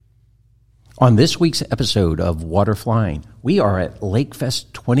On this week's episode of Water Flying, we are at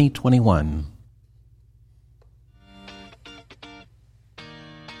Lakefest 2021.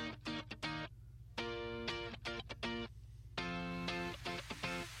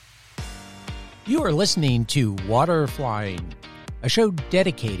 You are listening to Water Flying, a show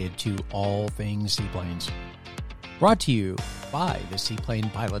dedicated to all things seaplanes. Brought to you by the Seaplane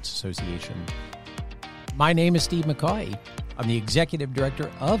Pilots Association. My name is Steve McCoy. I'm the Executive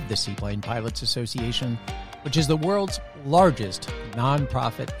Director of the Seaplane Pilots Association, which is the world's largest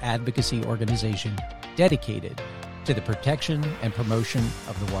nonprofit advocacy organization dedicated to the protection and promotion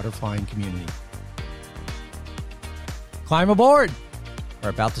of the water flying community. Climb aboard! We're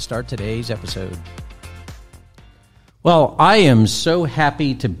about to start today's episode. Well, I am so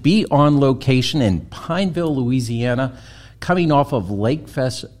happy to be on location in Pineville, Louisiana, coming off of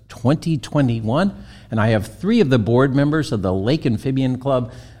Lakefest 2021, and I have three of the board members of the Lake Amphibian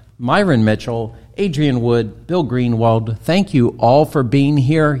Club, Myron Mitchell, Adrian Wood, Bill Greenwald. Thank you all for being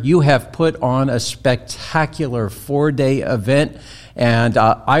here. You have put on a spectacular 4-day event, and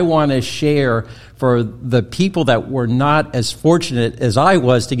I want to share for the people that were not as fortunate as I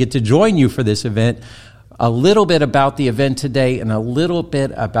was to get to join you for this event, a little bit about the event today and a little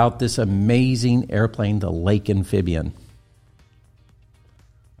bit about this amazing airplane, the Lake Amphibian.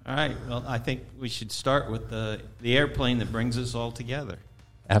 All right. Well, I think we should start with the airplane that brings us all together.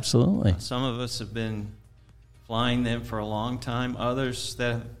 Absolutely. Some of us have been flying them for a long time. Others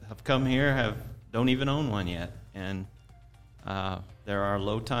that have come here don't even own one yet. And there are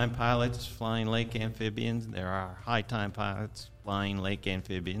low-time pilots flying Lake Amphibians. There are high-time pilots flying Lake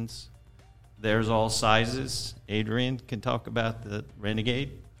Amphibians. There's all sizes. Adrian can talk about the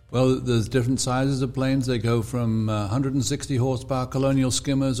Renegade. Well, there's different sizes of planes. They go from 160 horsepower Colonial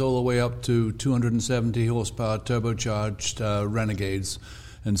skimmers all the way up to 270 horsepower turbocharged Renegades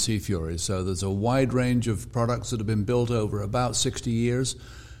and Sea Furies. So there's a wide range of products that have been built over about 60 years.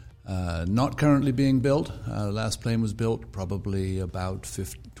 Not currently being built. Last plane was built probably about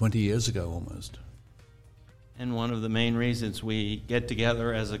 20 years ago almost. And one of the main reasons we get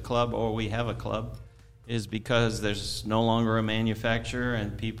together as a club, or we have a club, is because there's no longer a manufacturer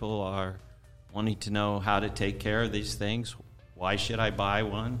and people are wanting to know how to take care of these things. Why should I buy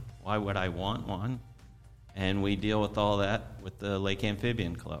one? Why would I want one? And we deal with all that with the Lake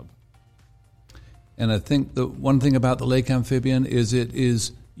Amphibian Club. And I think the one thing about the Lake Amphibian is it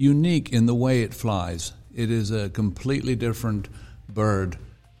is unique in the way it flies. It is a completely different bird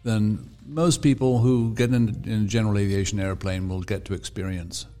than most people who get in a general aviation airplane will get to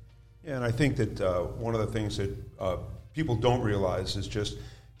experience. Yeah, and I think that one of the things that people don't realize is just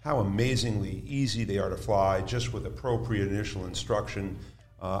how amazingly easy they are to fly, just with appropriate initial instruction.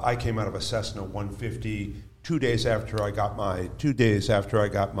 I came out of a Cessna 150 2 days after I got my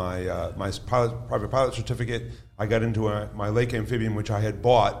private pilot certificate. I got into my Lake Amphibian, which I had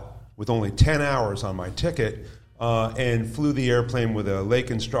bought with only 10 hours on my ticket, and flew the airplane with a lake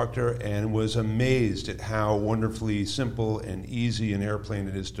instructor and was amazed at how wonderfully simple and easy an airplane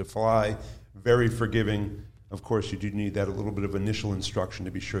it is to fly. Very forgiving. Of course, you do need that a little bit of initial instruction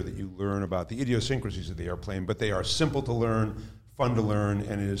to be sure that you learn about the idiosyncrasies of the airplane, but they are simple to learn, fun to learn,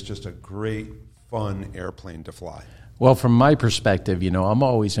 and it is just a great, fun airplane to fly. Well, from my perspective, I'm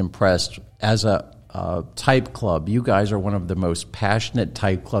always impressed as a type club. You guys are one of the most passionate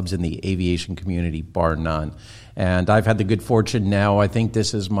type clubs in the aviation community, bar none. And I've had the good fortune now, I think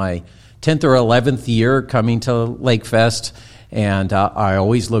this is my 10th or 11th year coming to Lakefest, and I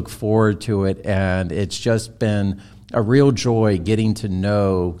always look forward to it, and it's just been a real joy getting to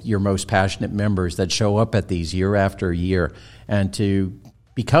know your most passionate members that show up at these year after year, and to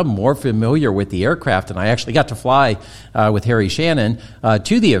become more familiar with the aircraft. And I actually got to fly with Harry Shannon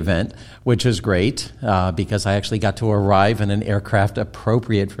to the event, which was great because I actually got to arrive in an aircraft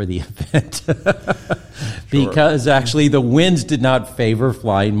appropriate for the event because actually the winds did not favor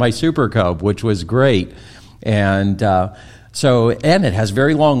flying my Super Cub, which was great. And and it has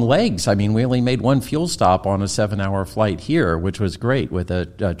very long legs. I mean, we only made one fuel stop on a 7-hour flight here, which was great with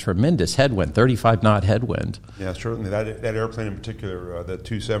a tremendous headwind, 35-knot headwind. Yeah, certainly. That airplane in particular, the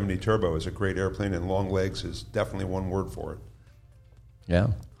 270 Turbo, is a great airplane, and long legs is definitely one word for it. Yeah.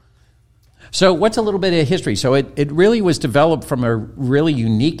 So what's a little bit of history? So it really was developed from a really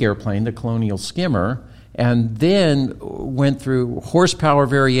unique airplane, the Colonial Skimmer, and then went through horsepower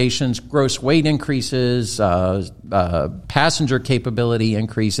variations, gross weight increases, passenger capability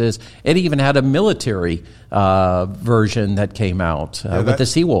increases. It even had a military version that came out with the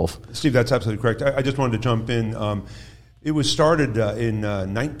Seawolf. Steve, that's absolutely correct. I just wanted to jump in. It was started in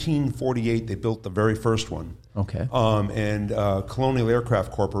 1948. They built the very first one. Okay. And Colonial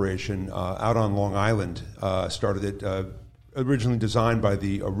Aircraft Corporation out on Long Island started it. Originally designed by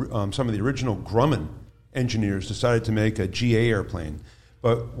some of the original Grumman engineers, decided to make a GA airplane.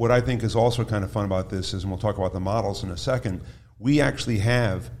 But what I think is also kind of fun about this is, and we'll talk about the models in a second, we actually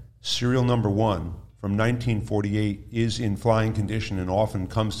have serial number 1 from 1948 is in flying condition and often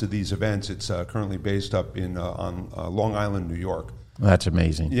comes to these events. It's currently based up on Long Island, New York. That's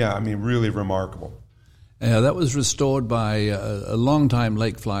amazing. Yeah, I mean, really remarkable. That was restored by a longtime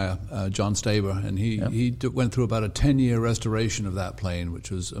lake flyer, John Staber, and he went through about a 10-year restoration of that plane, which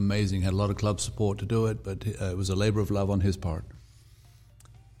was amazing. Had a lot of club support to do it, but it was a labor of love on his part.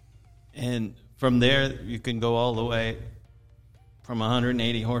 And from there, you can go all the way from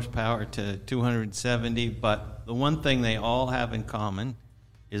 180 horsepower to 270, but the one thing they all have in common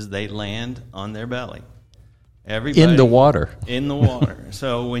is they land on their belly. Everybody in the water. In the water.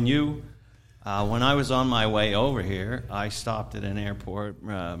 So when I was on my way over here, I stopped at an airport,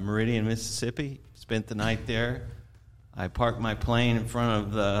 Meridian, Mississippi, spent the night there. I parked my plane in front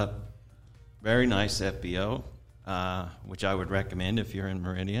of the very nice FBO, which I would recommend if you're in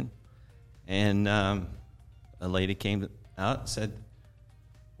Meridian. And a lady came out and said,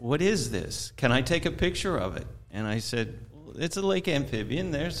 "What is this? Can I take a picture of it?" And I said, "Well, it's a lake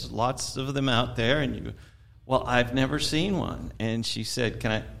amphibian. There's lots of them out there." And well, I've never seen one. And she said,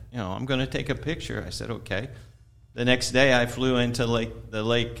 "Can I? I'm going to take a picture." I said, "Okay." The next day, I flew into the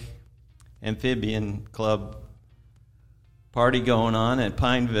Lake Amphibian Club party going on at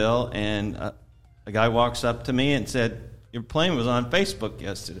Pineville, and a guy walks up to me and said, "Your plane was on Facebook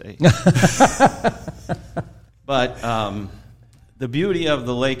yesterday." But the beauty of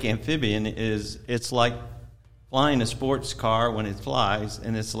the Lake Amphibian is it's like flying a sports car when it flies,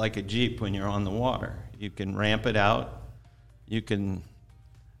 and it's like a Jeep when you're on the water. You can ramp it out. You can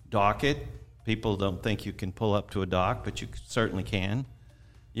dock it. People don't think you can pull up to a dock, but you certainly can.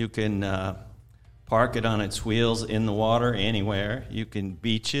 You can park it on its wheels in the water anywhere. You can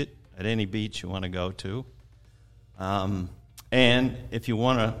beach it at any beach you want to go to. And if you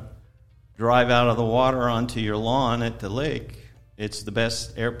want to drive out of the water onto your lawn at the lake, it's the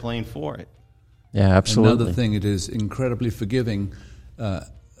best airplane for it. Yeah, absolutely. Another thing, it is incredibly forgiving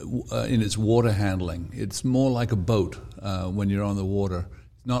in its water handling. It's more like a boat when you're on the water.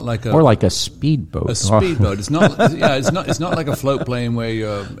 Not like more like a speedboat. A speedboat. It's not. Yeah, it's not like a float plane where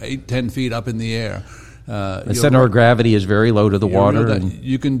you're 8-10 feet up in the air. The center of gravity is very low to the water.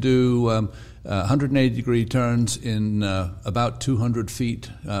 You can do 180-degree turns in about 200 feet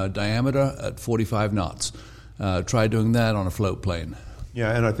diameter at 45 knots. Try doing that on a float plane.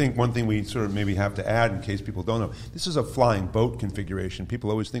 Yeah, and I think one thing we sort of maybe have to add in case people don't know, this is a flying boat configuration. People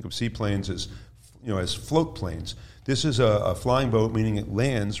always think of seaplanes as float planes. This is a flying boat, meaning it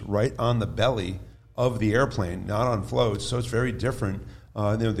lands right on the belly of the airplane, not on floats, so it's very different.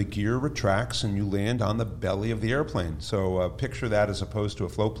 The gear retracts and you land on the belly of the airplane. So picture that as opposed to a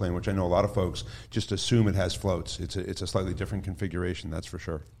float plane, which I know a lot of folks just assume it has floats. It's a slightly different configuration, that's for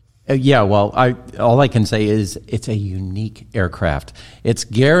sure. Yeah, well, all I can say is it's a unique aircraft. It's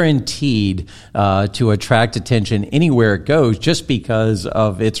guaranteed to attract attention anywhere it goes just because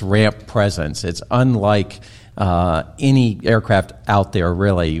of its ramp presence. It's unlike any aircraft out there,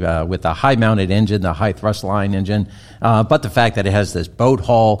 really, with the high-mounted engine, the high-thrust line engine, but the fact that it has this boat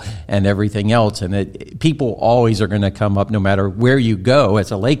hull and everything else, and people always are going to come up no matter where you go. As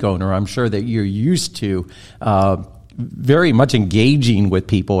a lake owner, I'm sure that you're used to very much engaging with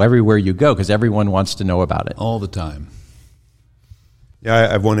people everywhere you go because everyone wants to know about it. All the time. Yeah,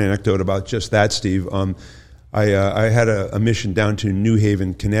 I have one anecdote about just that, Steve. I had a mission down to New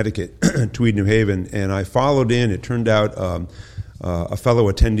Haven, Connecticut, Tweed, New Haven, and I followed in. It turned out a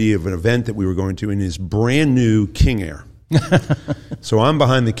fellow attendee of an event that we were going to in his brand new King Air. So I'm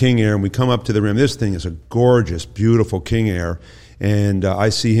behind the King Air, and we come up to the rim. This thing is a gorgeous, beautiful King Air, and I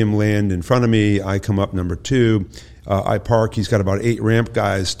see him land in front of me. I come up number 2. I park. He's got about 8 ramp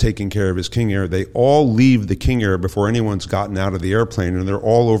guys taking care of his King Air. They all leave the King Air before anyone's gotten out of the airplane, and they're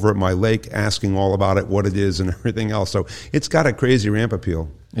all over at my lake asking all about it, what it is, and everything else. So it's got a crazy ramp appeal.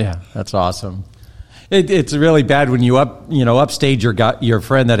 Yeah, that's awesome. It's really bad when you upstage your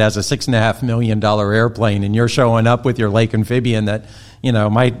friend that has a $6.5 million airplane, and you're showing up with your lake amphibian that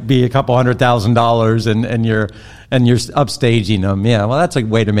might be a couple $100,000, and you're upstaging them. Yeah, well, that's a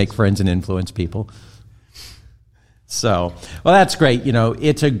way to make friends and influence people. So, well, that's great.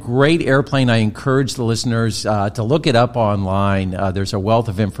 It's a great airplane. I encourage the listeners to look it up online. There's a wealth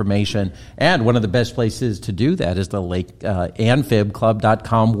of information, and one of the best places to do that is the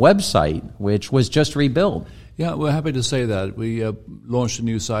AmphibClub.com website, which was just rebuilt. Yeah, we're happy to say that. We launched a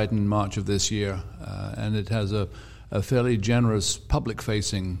new site in March of this year, and it has a fairly generous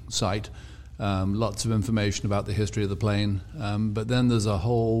public-facing site. Lots of information about the history of the plane, but then there's a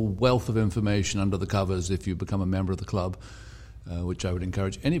whole wealth of information under the covers if you become a member of the club, which I would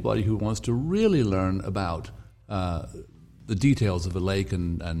encourage anybody who wants to really learn about the details of a lake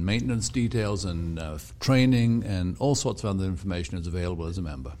and maintenance details and training and all sorts of other information is available as a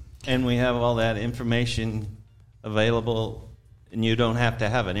member. And we have all that information available, and you don't have to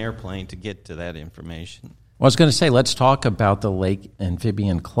have an airplane to get to that information. Well, I was going to say, let's talk about the Lake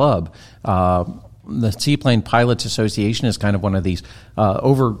Amphibian Club. The Seaplane Pilots Association is kind of one of these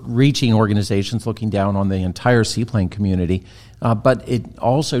overreaching organizations looking down on the entire seaplane community, but it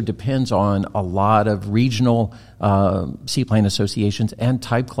also depends on a lot of regional seaplane associations and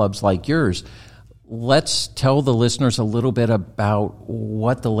type clubs like yours. Let's tell the listeners a little bit about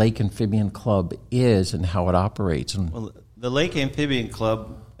what the Lake Amphibian Club is and how it operates. Well, the Lake Amphibian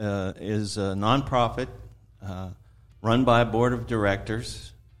Club is a nonprofit run by a board of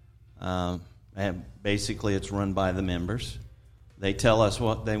directors. And basically, it's run by the members. They tell us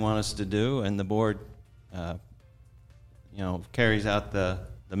what they want us to do, and the board, carries out the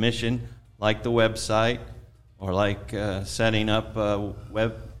mission, like the website, or like setting up a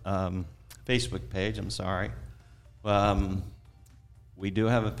Facebook page. I'm sorry. We do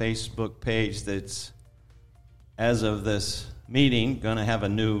have a Facebook page that's, as of this meeting, going to have a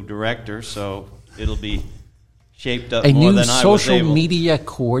new director, so it'll be shaped up more than I was able. A new social media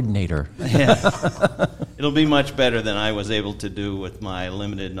coordinator. Yeah. It'll be much better than I was able to do with my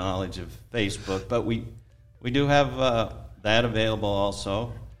limited knowledge of Facebook. But we do have that available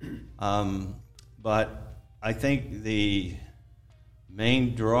also. But I think the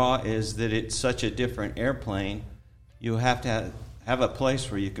main draw is that it's such a different airplane. You have to have a place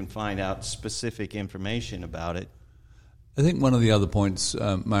where you can find out specific information about it. I think one of the other points,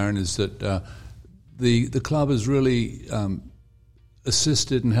 Myron, is that the club has really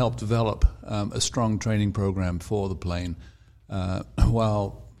assisted and helped develop a strong training program for the plane.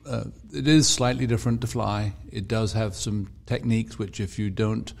 While it is slightly different to fly, it does have some techniques which, if you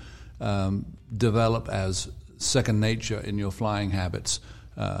don't develop as second nature in your flying habits,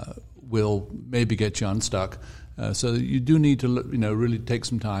 will maybe get you unstuck. So you do need to really take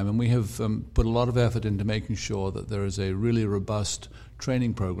some time, and we have put a lot of effort into making sure that there is a really robust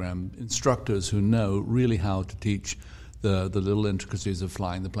training program, instructors who know really how to teach the little intricacies of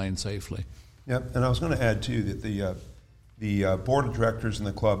flying the plane safely. Yep, and I was going to add too that the board of directors in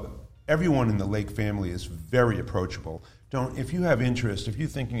the club, everyone in the Lake family is very approachable. If you have interest, if you're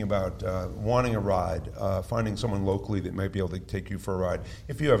thinking about wanting a ride, finding someone locally that might be able to take you for a ride,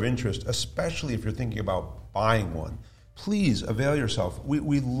 if you have interest, especially if you're thinking about buying one, please avail yourself.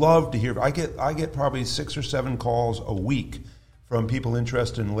 We love to hear. I get probably 6 or 7 calls a week from people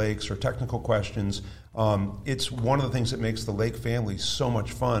interested in lakes or technical questions. It's one of the things that makes the Lake family so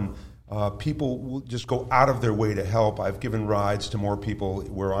much fun. People will just go out of their way to help. I've given rides to more people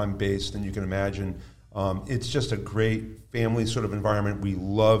where I'm based than you can imagine. It's just a great family sort of environment. We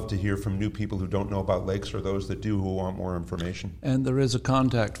love to hear from new people who don't know about lakes or those that do who want more information. And there is a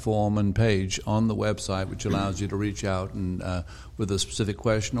contact form and page on the website which allows you to reach out and with a specific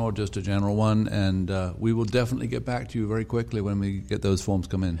question or just a general one, and we will definitely get back to you very quickly when we get those forms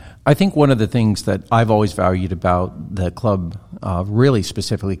come in. I think one of the things that I've always valued about the club really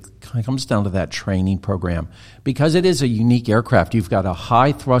specifically comes down to that training program, because it is a unique aircraft. You've got a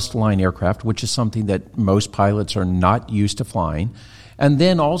high thrust line aircraft, which is something that most pilots are not used to flying. And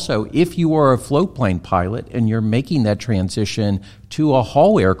then also, if you are a float plane pilot and you're making that transition to a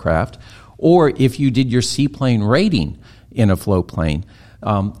Hall aircraft, or if you did your seaplane rating in a float plane,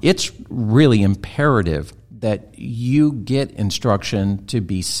 it's really imperative that you get instruction to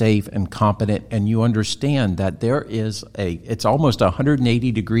be safe and competent, and you understand that there is it's almost a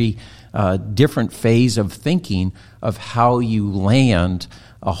 180-degree different phase of thinking of how you land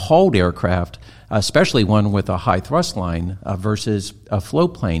a hauled aircraft, especially one with a high thrust line versus a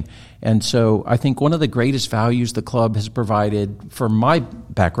float plane. And so I think one of the greatest values the club has provided, for my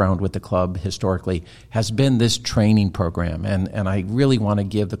background with the club historically, has been this training program. And I really want to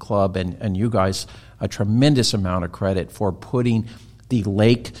give the club and you guys a tremendous amount of credit for putting the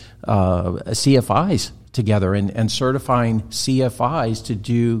Lake CFIs together and certifying CFIs to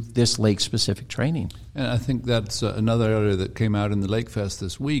do this lake-specific training. And I think that's another area that came out in the Lake Fest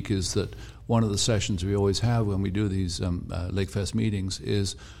this week, is that one of the sessions we always have when we do these Lake Fest meetings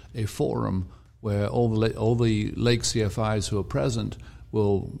is a forum where all the Lake CFIs who are present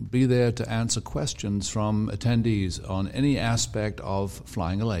will be there to answer questions from attendees on any aspect of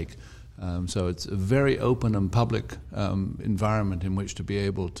flying a lake. So it's a very open and public environment in which to be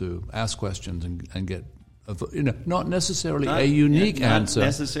able to ask questions and get, not necessarily a unique answer. Not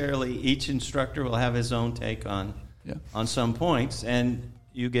necessarily each instructor will have his own take on some points, and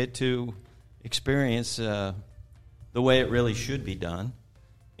you get to experience the way it really should be done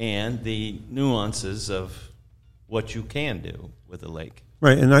and the nuances of what you can do with a lake.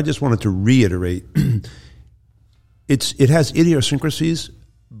 Right, and I just wanted to reiterate, it has idiosyncrasies,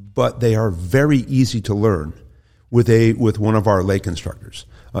 but they are very easy to learn with one of our lake instructors.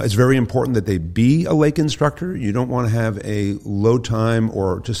 It's very important that they be a lake instructor. You don't want to have a low time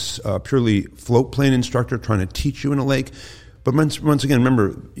or just purely float plane instructor trying to teach you in a lake. But once again,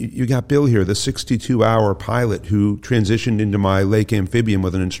 remember, you got Bill here, the 62-hour pilot who transitioned into my lake amphibian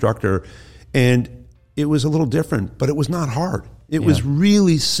with an instructor, and it was a little different, but it was not hard. It was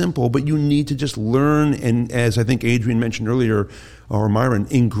really simple, but you need to just learn, and as I think Adrian mentioned earlier, or Myron,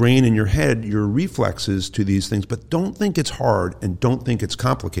 ingrain in your head your reflexes to these things, but don't think it's hard and don't think it's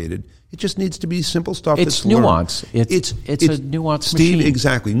complicated. It just needs to be simple stuff. It's nuance. It's a nuance Steve, machine.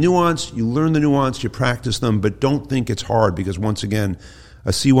 Exactly. Nuance, you learn the nuance, you practice them, but don't think it's hard because, once again,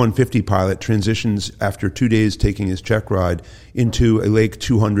 a C-150 pilot transitions after 2 days taking his check ride into a Lake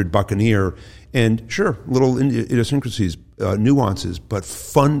 200 Buccaneer. And sure, little idiosyncrasies, nuances, but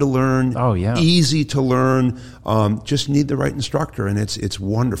fun to learn, easy to learn, just need the right instructor, and it's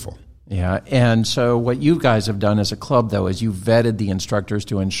wonderful. Yeah, and so what you guys have done as a club, though, is you've vetted the instructors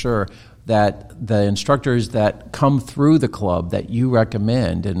to ensure that the instructors that come through the club that you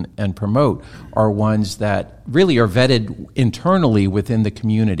recommend and promote are ones that really are vetted internally within the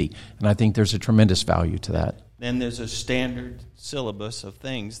community. And I think there's a tremendous value to that. Then there's a standard syllabus of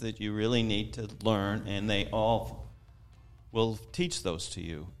things that you really need to learn, and they all will teach those to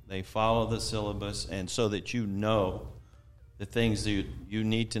you. They follow the syllabus, and so that you know the things that you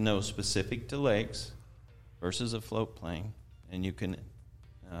need to know specific to lakes versus a float plane, and you can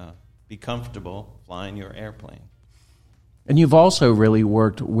be comfortable flying your airplane. And you've also really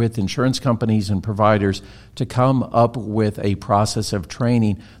worked with insurance companies and providers to come up with a process of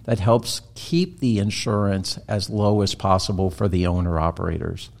training that helps keep the insurance as low as possible for the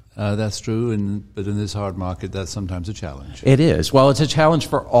owner-operators. That's true, but in this hard market, that's sometimes a challenge. It is. Well, it's a challenge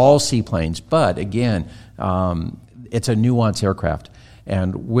for all seaplanes, but again, it's a nuanced aircraft.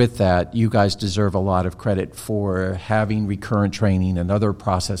 And with that, you guys deserve a lot of credit for having recurrent training and other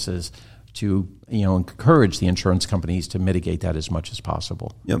processes to encourage the insurance companies to mitigate that as much as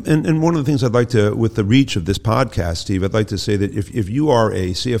possible. Yeah, and one of the things I'd like to, with the reach of this podcast, Steve, I'd like to say that if you are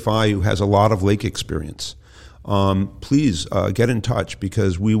a CFI who has a lot of lake experience, please get in touch,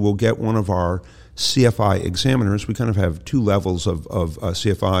 because we will get one of our CFI examiners. We kind of have two levels of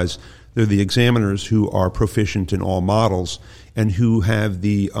CFIs. They're the examiners who are proficient in all models and who have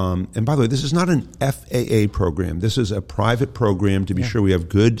the, and by the way, this is not an FAA program. This is a private program to be sure we have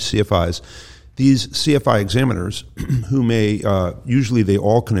good CFIs. These CFI examiners, who may, usually they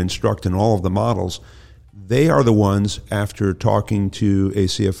all can instruct in all of the models, they are the ones, after talking to a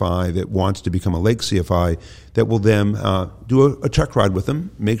CFI that wants to become a lake CFI, that will then do a check ride with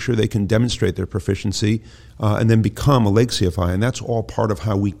them, make sure they can demonstrate their proficiency, and then become a lake CFI. And that's all part of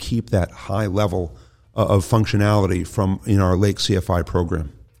how we keep that high level of functionality in our lake CFI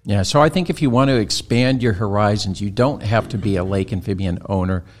program. Yeah, so I think if you want to expand your horizons, you don't have to be a lake amphibian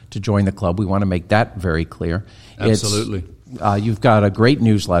owner to join the club. We want to make that very clear. Absolutely. You've got a great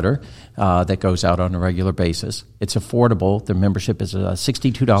newsletter that goes out on a regular basis. It's affordable. The membership is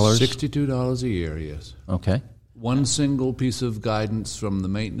 $62. $62 a year, yes. Okay. One single piece of guidance from the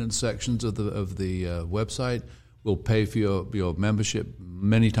maintenance sections of the website will pay for your membership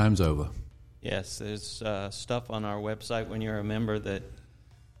many times over. Yes, there's stuff on our website when you're a member that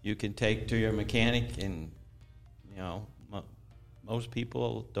you can take to your mechanic, and most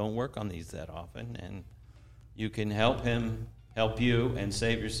people don't work on these that often, and you can help him help you and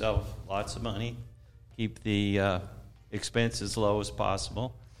save yourself lots of money, keep the expense as low as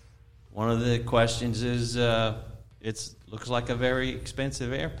possible. One of the questions is, it looks like a very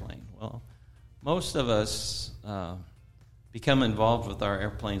expensive airplane. Well, most of us become involved with our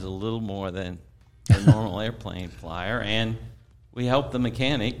airplanes a little more than a normal airplane flyer, and we help the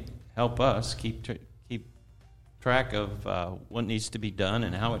mechanic help us keep track of what needs to be done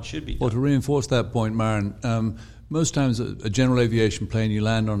and how it should be done. Well, to reinforce that point, Myron, most times a general aviation plane, you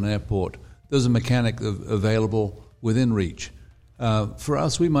land on an airport, there's a mechanic available within reach. For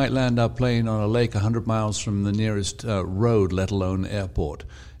us, we might land our plane on a lake 100 miles from the nearest road, let alone airport.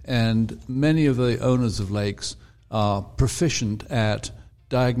 And many of the owners of lakes are proficient at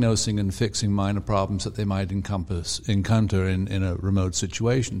diagnosing and fixing minor problems that they might encounter in a remote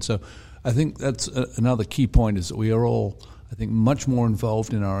situation. So I think that's another key point, is that we are all, I think, much more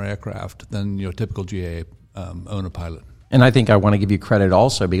involved in our aircraft than your typical GA owner-pilot. And I think I want to give you credit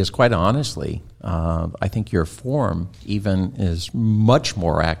also because, quite honestly, I think your forum even is much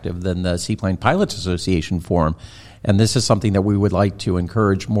more active than the Seaplane Pilots Association forum. And this is something that we would like to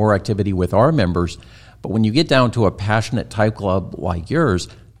encourage more activity with our members. But when you get down to a passionate type club like yours,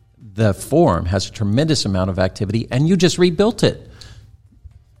 the forum has a tremendous amount of activity, and you just rebuilt it.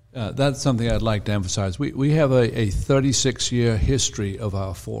 That's something I'd like to emphasize. We have a 36-year history of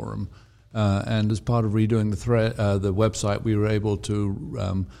our forum. And as part of redoing the website, we were able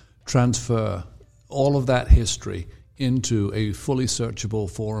to transfer all of that history into a fully searchable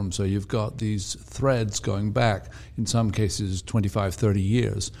forum. So you've got these threads going back, in some cases, 25, 30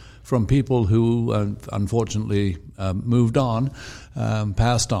 years, from people who unfortunately moved on,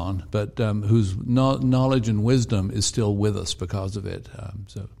 passed on, but whose knowledge and wisdom is still with us because of it.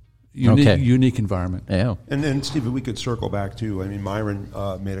 So unique environment. Yeah. And then, Steve, if we could circle back to, I mean, Myron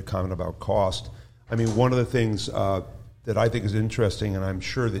made a comment about cost. I mean, one of the things that I think is interesting, and I'm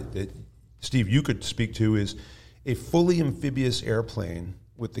sure that Steve, you could speak to, is a fully amphibious airplane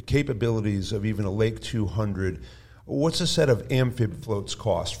with the capabilities of even a Lake 200. What's a set of amphib floats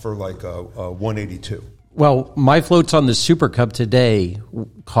cost for like a 182? Well, my floats on the Super Cub today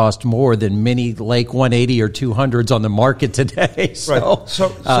cost more than many Lake 180 or 200s on the market today. So, right.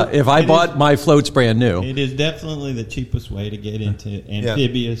 So if I bought my floats brand new. It is definitely the cheapest way to get into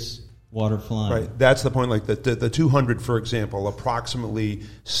amphibious water flying. Right. That's the point. Like the 200, for example, approximately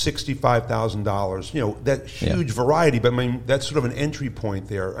 $65,000. You know, that huge variety, but I mean, that's sort of an entry point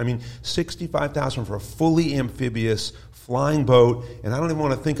there. I mean, $65,000 for a fully amphibious flying boat, and I don't even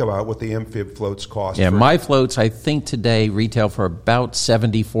want to think about what the amphib floats cost. Yeah, my floats, I think today retail for about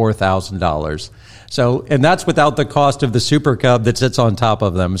 $74,000. So, and that's without the cost of the Super Cub that sits on top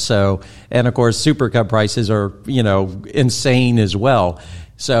of them. So, and of course, Super Cub prices are, insane as well.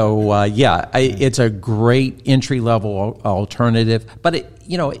 So, it's a great entry-level alternative, but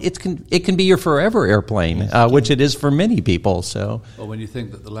it can be your forever airplane, which it is for many people. So, well, when you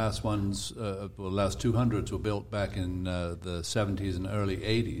think that the last ones, the last 200s were built back in the 70s and early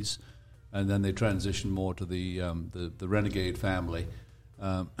 80s, and then they transitioned more to the Renegade family.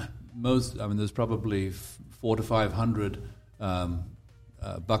 There's probably 400 to 500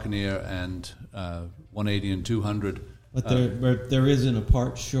 Buccaneer and 180 and 200. But there isn't a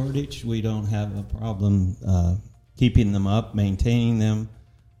part shortage. We don't have a problem keeping them up, maintaining them.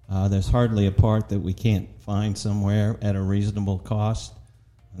 There's hardly a part that we can't find somewhere at a reasonable cost.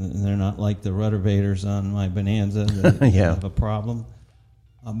 And they're not like the ruddervators on my Bonanza that have a problem.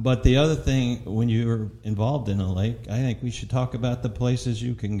 But the other thing, when you're involved in a lake, I think we should talk about the places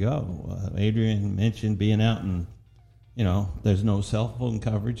you can go. Adrian mentioned being out and, there's no cell phone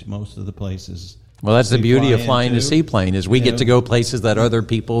coverage most of the well, places. that's the beauty of flying a seaplane is we get to go places that other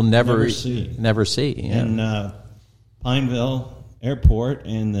people never see. Yeah. And Pineville Airport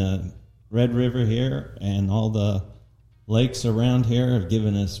and the Red River here and all the lakes around here have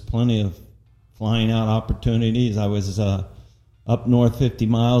given us plenty of flying out opportunities. I was up north 50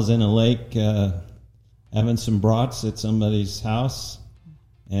 miles in a lake having some brats at somebody's house.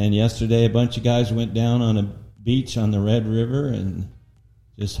 And yesterday a bunch of guys went down on a beach on the Red River and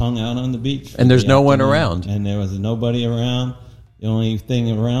just hung out on the beach. And there's no one around. And there was nobody around. The only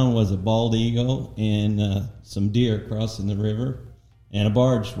thing around was a bald eagle and some deer crossing the river. And a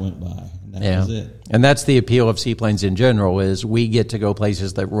barge went by. And that was it. And that's the appeal of seaplanes in general is we get to go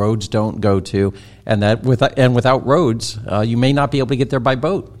places that roads don't go to. And that without roads, you may not be able to get there by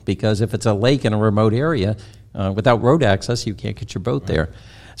boat. Because if it's a lake in a remote area, without road access, you can't get your boat there.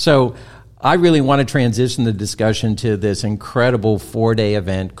 So I really want to transition the discussion to this incredible 4-day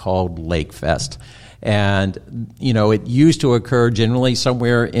event called Lake Fest. And, it used to occur generally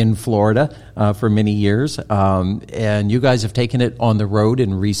somewhere in Florida for many years. And you guys have taken it on the road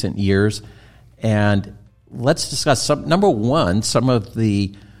in recent years. And let's discuss number one, some of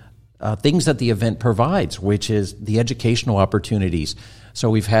the things that the event provides, which is the educational opportunities. So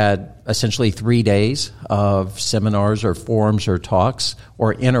we've had essentially 3 days of seminars or forums or talks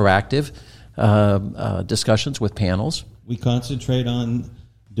or interactive discussions with panels. We concentrate on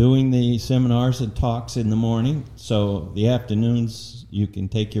doing the seminars and talks in the morning. So the afternoons, you can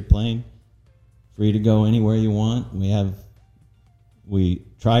take your plane, free to go anywhere you want. We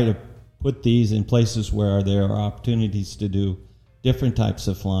try to put these in places where there are opportunities to do different types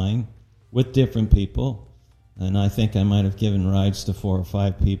of flying with different people. And I think I might have given rides to 4 or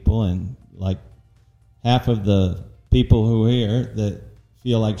 5 people, and like half of the people who are here that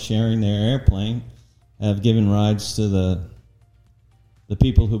feel like sharing their airplane have given rides to the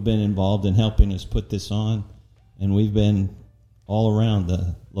people who've been involved in helping us put this on, and we've been all around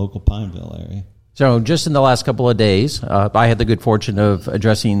the local Pineville area. So just in the last couple of days, I had the good fortune of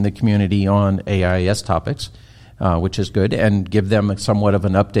addressing the community on AIS topics, which is good, and give them somewhat of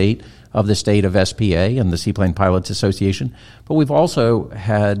an update of the state of SPA and the Seaplane Pilots Association. But we've also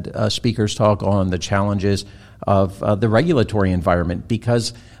had speakers talk on the challenges of the regulatory environment,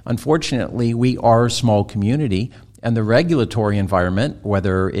 because unfortunately we are a small community, and the regulatory environment,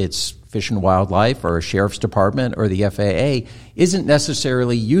 whether it's Fish and Wildlife or a Sheriff's Department or the FAA, isn't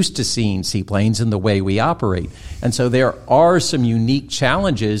necessarily used to seeing seaplanes in the way we operate. And so there are some unique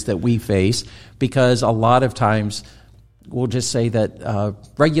challenges that we face, because a lot of times we'll just say that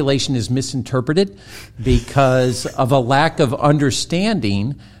regulation is misinterpreted because of a lack of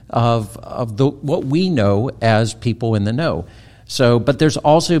understanding of what we know as people in the know. So, but there's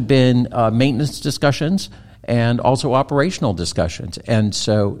also been maintenance discussions and also operational discussions. And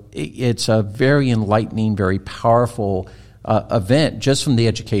so it's a very enlightening, very powerful event just from the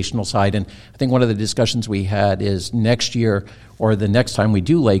educational side. And I think one of the discussions we had is next year, or the next time we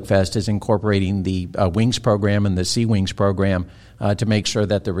do Lake Fest, is incorporating the Wings program and the Sea Wings program to make sure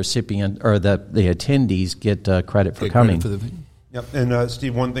that the recipient or the attendees get credit for coming. Yep. And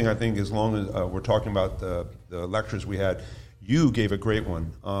Steve, one thing I think, as long as we're talking about the lectures we had, you gave a great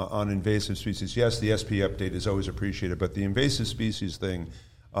one on invasive species. Yes, the SP update is always appreciated, but the invasive species thing,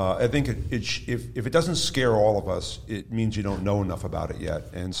 I think if it doesn't scare all of us, it means you don't know enough about it yet.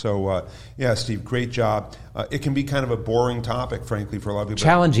 And so, yeah, Steve, great job. It can be kind of a boring topic, frankly, for a lot of people.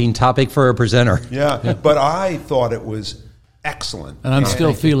 Challenging topic for a presenter. Yeah, but I thought it was excellent. And I'm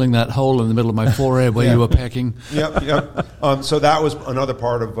still feeling that hole in the middle of my forehead where you were pecking. Yep. So that was another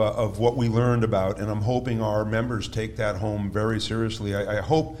part of what we learned about, and I'm hoping our members take that home very seriously.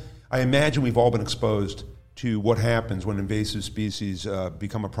 I imagine we've all been exposed to what happens when invasive species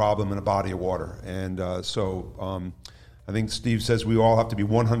become a problem in a body of water. And so I think Steve says we all have to be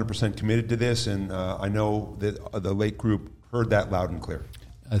 100% committed to this, and I know that the Lake Group heard that loud and clear.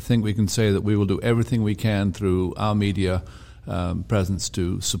 I think we can say that we will do everything we can through our media presence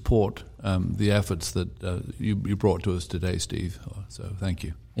to support the efforts that you brought to us today, Steve. So thank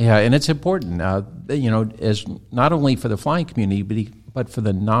you. Yeah, and it's important, as not only for the flying community, but for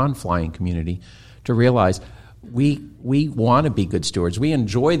the non-flying community, to realize we want to be good stewards. We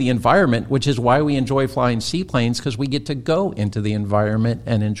enjoy the environment, which is why we enjoy flying seaplanes, because we get to go into the environment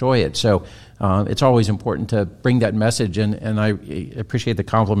and enjoy it. So it's always important to bring that message, and I appreciate the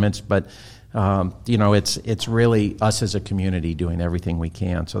compliments, but it's really us as a community doing everything we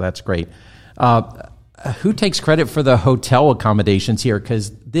can. So that's great. Who takes credit for the hotel accommodations here? Because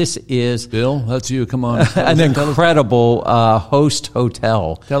this is... Bill, that's you. Come on. an incredible host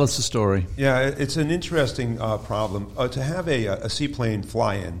hotel. Tell us the story. Yeah, it's an interesting problem. To have a seaplane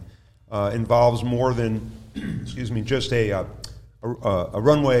fly-in involves more than, just a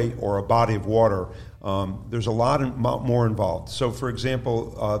runway or a body of water. There's a lot more involved. So, for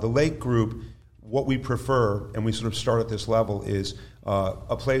example, the Lake Group, what we prefer, and we sort of start at this level, is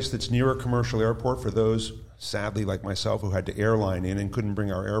a place that's near a commercial airport for those, sadly, like myself, who had to airline in and couldn't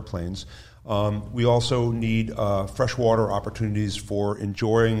bring our airplanes. We also need freshwater opportunities for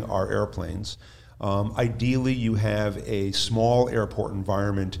enjoying our airplanes. Ideally, you have a small airport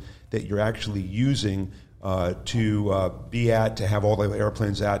environment that you're actually using to be at, to have all the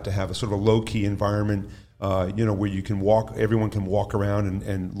airplanes at, to have a sort of a low-key environment, where you can walk, everyone can walk around,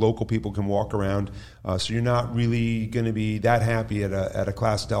 and local people can walk around. So you're not really going to be that happy at a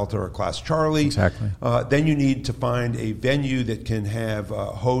Class Delta or a Class Charlie. Exactly. Then you need to find a venue that can have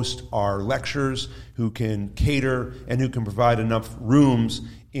host our lectures, who can cater, and who can provide enough rooms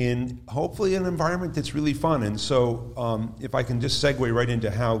in hopefully an environment that's really fun. And so if I can just segue right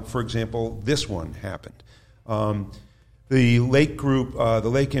into how, for example, this one happened. The Lake Group, the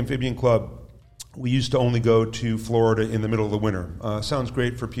Lake Amphibian Club, we used to only go to Florida in the middle of the winter. Sounds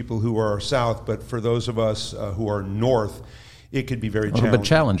great for people who are south, but for those of us who are north, it could be very challenging. A little bit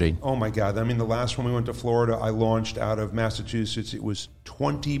challenging. Oh, my God. I mean, the last one we went to Florida, I launched out of Massachusetts. It was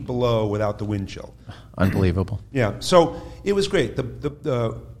 20 below without the wind chill. Unbelievable. Yeah, so it was great.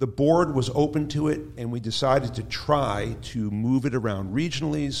 The board was open to it, and we decided to try to move it around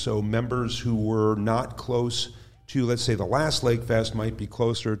regionally, so members who were not close to, let's say, the last Lake Fest might be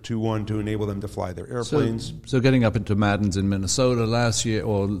closer to one to enable them to fly their airplanes. So getting up into Madden's in Minnesota last year,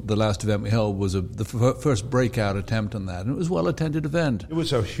 or the last event we held, was the first breakout attempt on that, and it was a well-attended event. It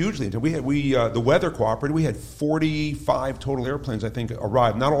was a hugely intense. The weather cooperated. We had 45 total airplanes, I think,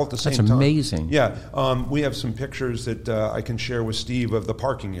 arrive, not all at the same time. That's amazing. Yeah, we have some pictures that I can share with Steve of the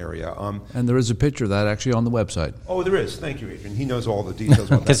parking area. And there is a picture of that actually on the website. Oh, there is. Thank you, Adrian. He knows all the details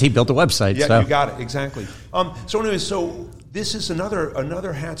about that. Because he built a website. Yeah, so. you got it, exactly. So this is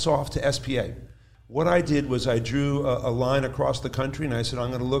another hats off to SPA. What I did was I drew a line across the country, and I said, I'm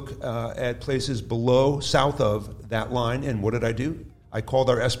going to look at places south of that line. And what did I do? I called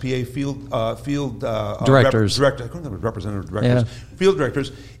our SPA field directors. I couldn't remember representative directors, field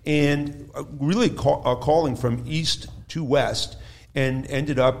directors, and really calling from east to west, and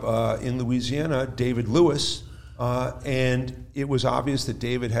ended up in Louisiana, David Lewis. And it was obvious that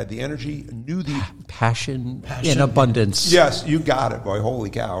David had the energy, knew the passion in abundance. Yes, you got it, boy. Holy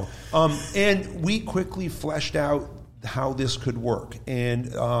cow. And we quickly fleshed out how this could work.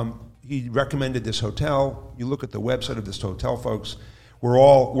 And he recommended this hotel. You look at the website of this hotel, folks. We're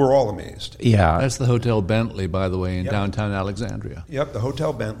all amazed. Yeah. That's the Hotel Bentley, by the way, in downtown Alexandria. Yep, the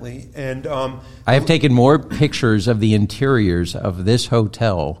Hotel Bentley. And I have taken more pictures of the interiors of this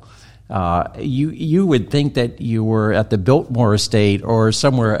hotel. You would think that you were at the Biltmore Estate or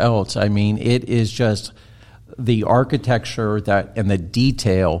somewhere else. I mean, it is just the architecture and the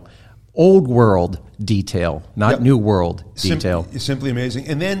detail, old world detail, not new world detail. Simply amazing.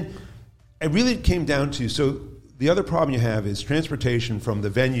 And then it really came down to, so the other problem you have is transportation from the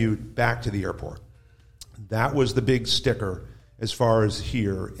venue back to the airport. That was the big sticker as far as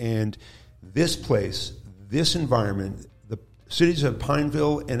here. And this place, this environment, cities of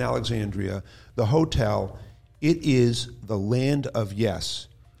Pineville and Alexandria, the hotel, it is the land of yes.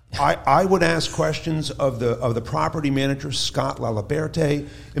 I would ask questions of the property manager, Scott Laliberte,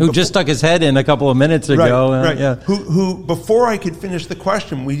 who just stuck his head in a couple of minutes ago. Right. Yeah. Who before I could finish the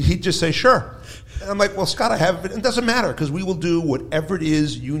question, he'd just say, sure. And I'm like, well, Scott, I have it. It doesn't matter because we will do whatever it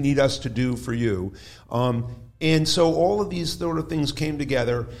is you need us to do for you. And so all of these sort of things came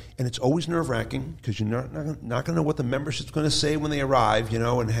together, and it's always nerve-wracking because you're not going to know what the membership's going to say when they arrive, and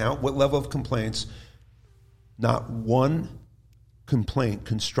what level of complaints. Not one complaint,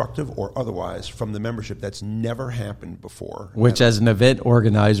 constructive or otherwise, from the membership. That's never happened before. Which, as an event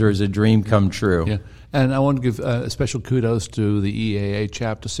organizer, is a dream come true. Yeah. And I want to give a special kudos to the EAA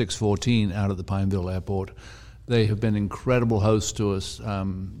Chapter 614 out at the Pineville Airport. They have been incredible hosts to us.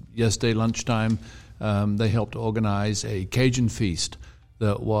 Yesterday lunchtime, they helped organize a Cajun feast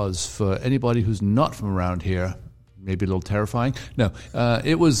that was, for anybody who's not from around here, maybe a little terrifying. No,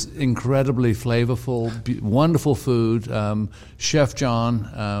 it was incredibly flavorful, wonderful food. Chef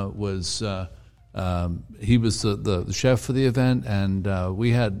John was he was the chef for the event, and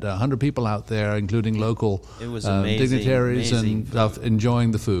we had 100 people out there, including local dignitaries and stuff, enjoying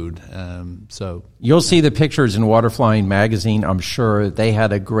the food. So you'll see the pictures in Waterflying Magazine. I'm sure they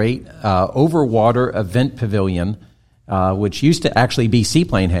had a great overwater event pavilion, which used to actually be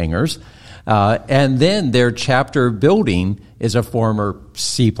seaplane hangars. And then their chapter building is a former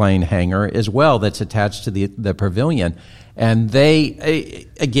seaplane hangar as well that's attached to the pavilion. And they,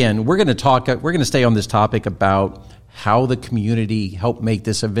 again, we're going to stay on this topic about how the community helped make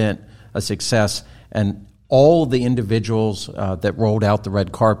this event a success and all the individuals that rolled out the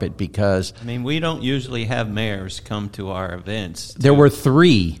red carpet, because we don't usually have mayors come to our events. There were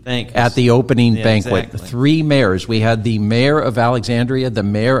 3 at the opening banquet. Exactly. 3 mayors. We had the mayor of Alexandria, the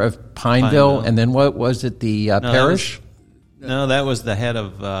mayor of Pineville, and then what was it, the parish? That was the head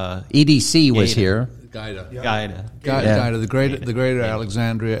of... EDC was here. Gaida, the Greater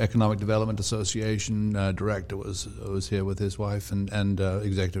Alexandria Economic Development Association director was here with his wife and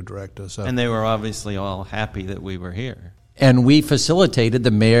executive director. So. And they were obviously all happy that we were here. And we facilitated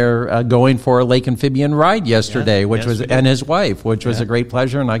the mayor going for a lake amphibian ride yesterday, and his wife, which was a great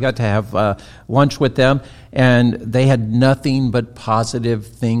pleasure. And I got to have lunch with them, and they had nothing but positive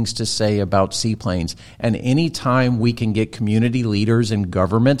things to say about seaplanes. And anytime we can get community leaders and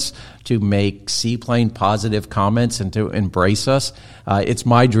governments to make seaplane positive comments and to embrace us, it's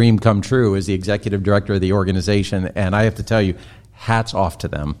my dream come true as the executive director of the organization. And I have to tell you, hats off to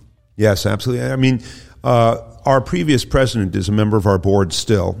them. Yes, absolutely. Our previous president is a member of our board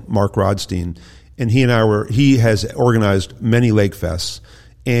still, Mark Rodstein, and he has organized many lake fests.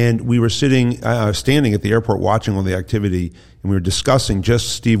 And we were standing at the airport watching all the activity, and we were discussing just,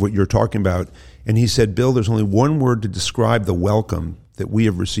 Steve, what you're talking about. And he said, Bill, there's only one word to describe the welcome that we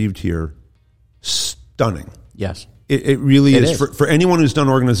have received here: stunning. Yes. It really is. For anyone who's done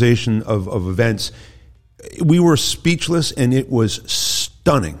organization of events, we were speechless, and it was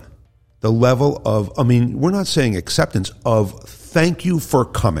stunning. The level of, we're not saying acceptance, of thank you for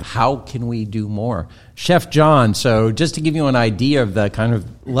coming. How can we do more? Chef John, so just to give you an idea of the kind of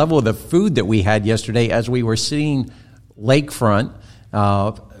level of the food that we had yesterday as we were sitting lakefront,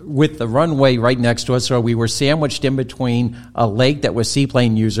 with the runway right next to us, so we were sandwiched in between a lake that was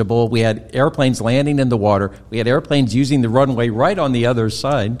seaplane usable. We had airplanes landing in the water. We had airplanes using the runway right on the other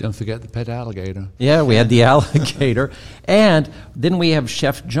side. Don't forget the pet alligator. Yeah, we had the alligator. And then we have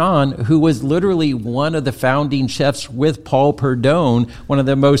Chef John, who was literally one of the founding chefs with Paul Perdone, one of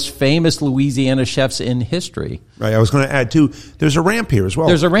the most famous Louisiana chefs in history. Right, I was going to add, too, there's a ramp here as well.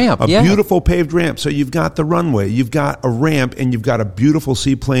 There's a ramp, A beautiful paved ramp. So you've got the runway, you've got a ramp, and you've got a beautiful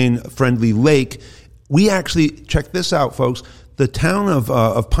seaplane-friendly lake. We actually, check this out, folks, the town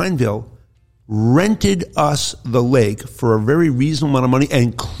of Pineville rented us the lake for a very reasonable amount of money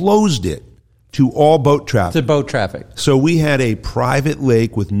and closed it to all boat traffic. To boat traffic. So we had a private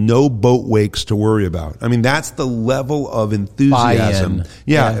lake with no boat wakes to worry about. That's the level of enthusiasm. Buy-in.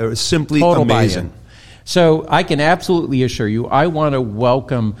 Yeah, it was simply Total amazing. buy-in. So I can absolutely assure you, I want to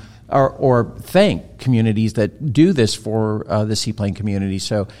welcome or thank communities that do this for the seaplane community.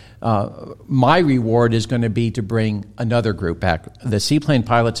 So my reward is going to be to bring another group back. The Seaplane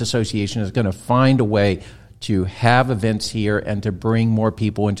Pilots Association is going to find a way to have events here and to bring more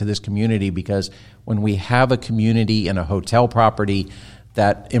people into this community, because when we have a community and a hotel property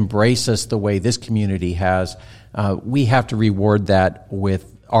that embrace us the way this community has, we have to reward that with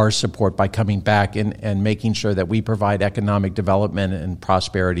our support by coming back and making sure that we provide economic development and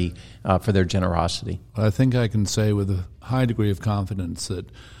prosperity for their generosity. I think I can say with a high degree of confidence that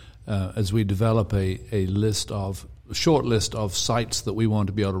as we develop a short list of sites that we want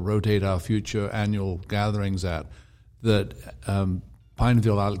to be able to rotate our future annual gatherings at, that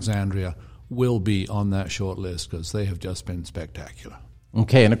Pineville, Alexandria will be on that short list, because they have just been spectacular.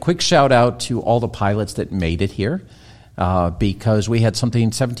 Okay, and a quick shout out to all the pilots that made it here. Because we had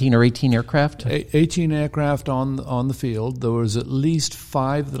 17 or 18 aircraft? 18 aircraft on the field. There was at least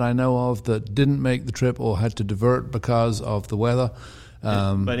 5 that I know of that didn't make the trip or had to divert because of the weather.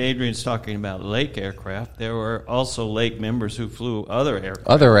 But Adrian's talking about lake aircraft. There were also lake members who flew other aircraft.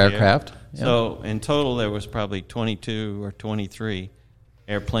 Other aircraft. Yeah. So in total, there was probably 22 or 23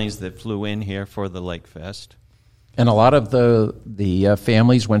 airplanes that flew in here for the Lake Fest. And a lot of the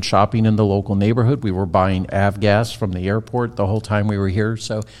families went shopping in the local neighborhood. We were buying avgas from the airport the whole time we were here.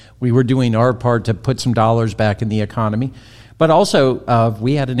 So we were doing our part to put some dollars back in the economy. But also,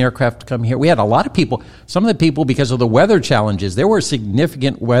 we had an aircraft come here. We had a lot of people. Some of the people, because of the weather challenges, there were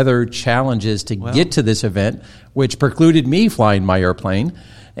significant weather challenges to get to this event, which precluded me flying my airplane.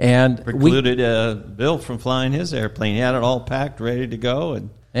 And precluded Bill from flying his airplane. He had it all packed, ready to go.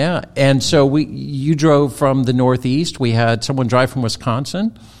 And so you drove from the Northeast. We had someone drive from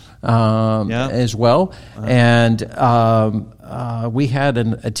Wisconsin as well. And we had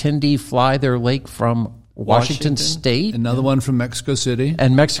an attendee fly their lake from Washington State. Another one from Mexico City.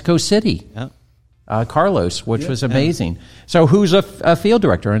 And Mexico City. Yeah. Carlos, which was amazing. So who's a field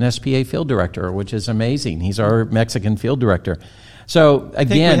director, an SPA field director, which is amazing. He's our Mexican field director. So again, I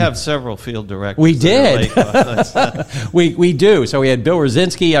think we have several field directors. We did. we do. So we had Bill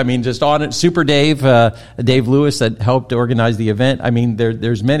Rosinski. Just on it. Super Dave, Dave Lewis, that helped organize the event.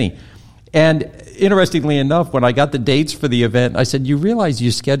 There's many. And interestingly enough, when I got the dates for the event, I said, "You realize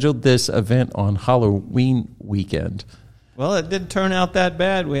you scheduled this event on Halloween weekend?" Well, it didn't turn out that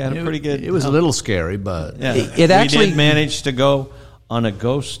bad. We had a pretty good. It was a little scary, but it actually, we did manage to go on a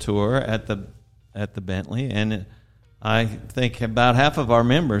ghost tour at the Bentley, and I think about half of our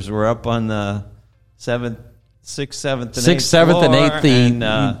members were up on the 6th, 7th, and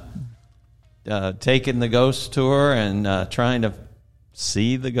 8th, and taking the ghost tour and trying to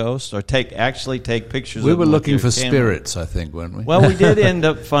see the ghost or take pictures. We were looking for spirits, I think, weren't we? Well, we did end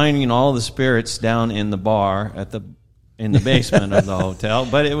up finding all the spirits down in the bar in the basement of the hotel,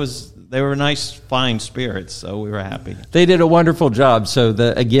 but they were nice, fine spirits, so we were happy. They did a wonderful job. So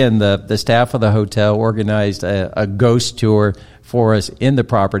the staff of the hotel organized a ghost tour for us in the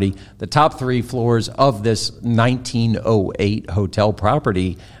property. The top 3 floors of this 1908 hotel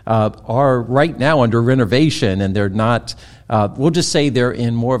property are right now under renovation, and they're not. We'll just say they're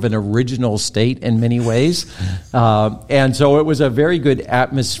in more of an original state in many ways. And so it was a very good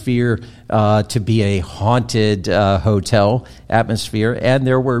atmosphere to be a haunted hotel atmosphere. And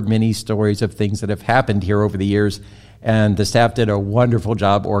there were many stories of things that have happened here over the years. And the staff did a wonderful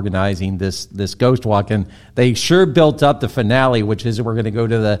job organizing this ghost walk. And they sure built up the finale, which is we're going to go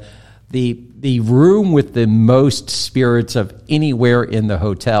to the room with the most spirits of anywhere in the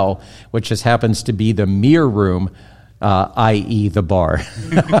hotel, which just happens to be the Mir room, i.e. the bar.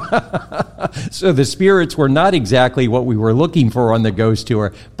 So the spirits were not exactly what we were looking for on the ghost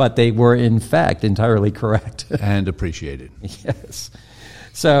tour, but they were in fact entirely correct. And appreciated. Yes.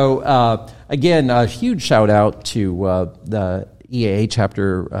 So again, a huge shout out to the EAA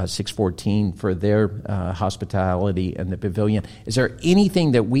Chapter 614 for their hospitality and the pavilion. Is there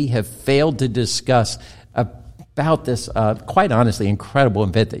anything that we have failed to discuss about this, quite honestly, incredible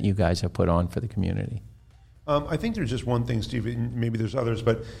event that you guys have put on for the community? I think there's just one thing, Steve, and maybe there's others,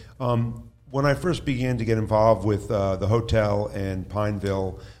 but when I first began to get involved with the hotel and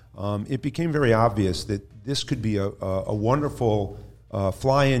Pineville, it became very obvious that this could be a wonderful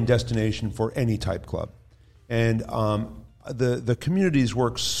fly-in destination for any type club. And the communities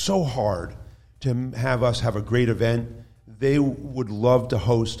work so hard to have us have a great event. They would love to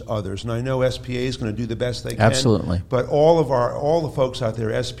host others, and I know SPA is going to do the best they can. Absolutely. But all the folks out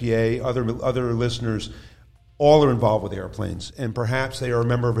there, SPA, other listeners, all are involved with airplanes, and perhaps they are a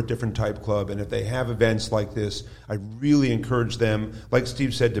member of a different type club. And if they have events like this, I really encourage them, like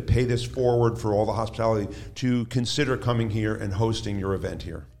Steve said, to pay this forward for all the hospitality, to consider coming here and hosting your event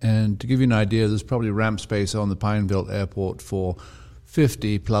here. And to give you an idea, there's probably ramp space on the Pineville Airport for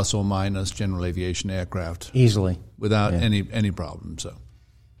 50 plus or minus general aviation aircraft. Easily. Without any problem. So,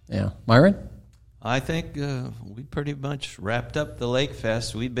 yeah. Myron? I think we pretty much wrapped up the Lake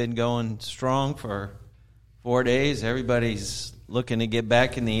Fest. We've been going strong for 4 days. Everybody's looking to get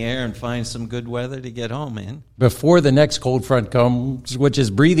back in the air and find some good weather to get home in. Before the next cold front comes, which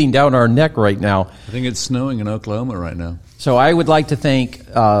is breathing down our neck right now. I think it's snowing in Oklahoma right now. So I would like to thank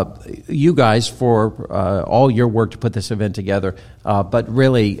you guys for all your work to put this event together. But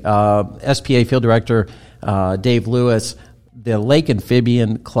really, SPA Field Director Dave Lewis, the Lake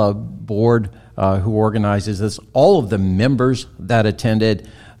Amphibian Club Board who organizes this, all of the members that attended,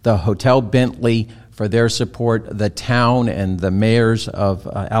 the Hotel Bentley for their support, the town and the mayors of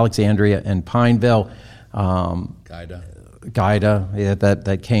Alexandria and Pineville, Gaida, yeah,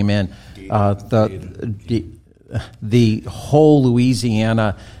 that came in, the whole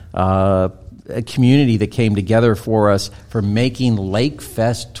Louisiana community that came together for us for making Lake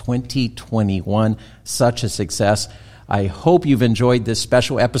Fest 2021 such a success. I hope you've enjoyed this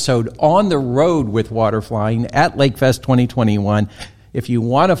special episode on the road with water flying at Lake Fest 2021. If you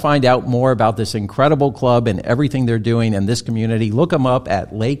want to find out more about this incredible club and everything they're doing in this community, look them up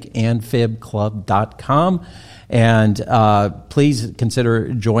at lakeamphibclub.com. And please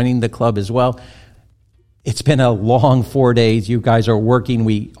consider joining the club as well. It's been a long 4 days. You guys are working.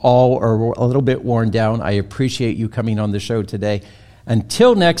 We all are a little bit worn down. I appreciate you coming on the show today.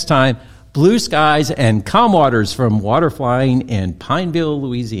 Until next time, blue skies and calm waters from water flying in Pineville,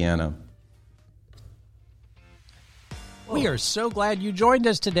 Louisiana. We are so glad you joined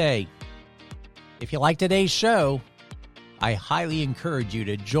us today. If you like today's show, I highly encourage you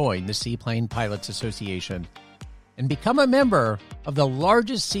to join the Seaplane Pilots Association and become a member of the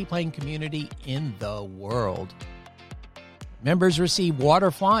largest seaplane community in the world. Members receive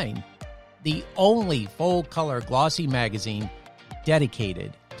Water Flying, the only full-color glossy magazine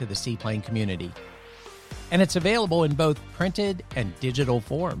dedicated to the seaplane community. And it's available in both printed and digital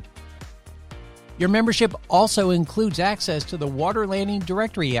form. Your membership also includes access to the Water Landing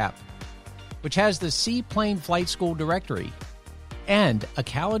Directory app, which has the Seaplane Flight School Directory and a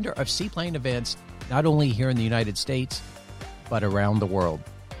calendar of seaplane events not only here in the United States, but around the world.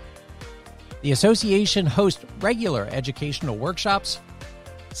 The association hosts regular educational workshops,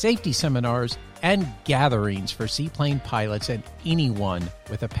 safety seminars, and gatherings for seaplane pilots and anyone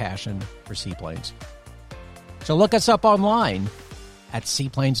with a passion for seaplanes. So look us up online at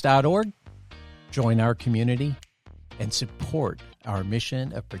seaplanes.org. Join our community and support our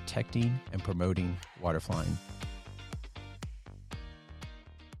mission of protecting and promoting water flying.